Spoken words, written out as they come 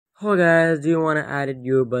Hello guys, do you want to edit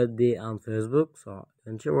your birthday on Facebook? So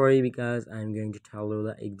don't you worry because I'm going to tell you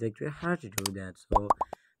the exact way how to do that. So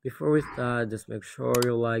before we start, just make sure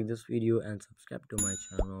you like this video and subscribe to my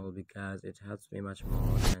channel because it helps me much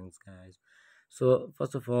more. Thanks guys. So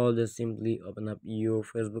first of all, just simply open up your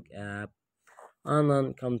Facebook app and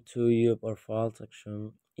then come to your profile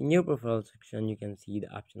section. In your profile section, you can see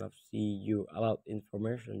the option of see your about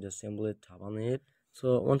information. Just simply tap on it.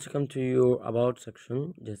 So once you come to your about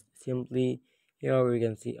section, just simply here you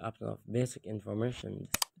can see option of basic information.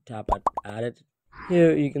 Just tap at edit.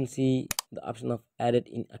 Here you can see the option of edit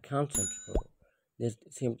in account control. Just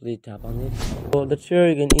simply tap on it. So that's where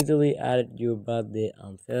you can easily edit your birthday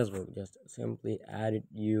on Facebook. Just simply edit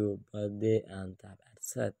your birthday and tap at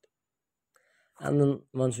set. And then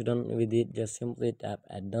once you're done with it, just simply tap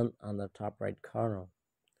at done on the top right corner.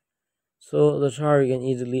 So that's how you can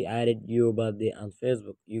easily edit your birthday on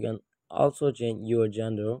Facebook. You can also change your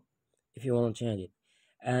gender if you want to change it,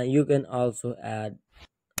 and you can also add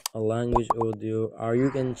a language audio, or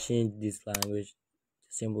you can change this language.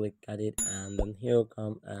 Simply cut it and then here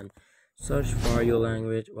come and search for your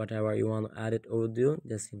language, whatever you want to add it audio.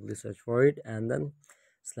 Just simply search for it and then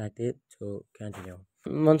select it to continue.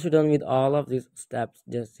 Once you're done with all of these steps,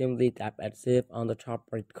 just simply tap at save on the top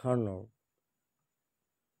right corner.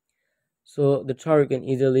 So the chart you can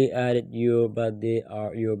easily edit your birthday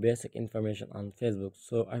or your basic information on Facebook.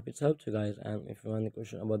 So I hope it's helped you guys, and if you have any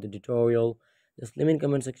question about the tutorial, just leave in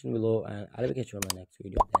comment section below and I'll catch you on my next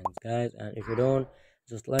video. Thanks guys, and if you don't,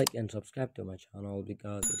 just like and subscribe to my channel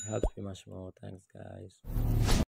because it helps me much more. Thanks guys.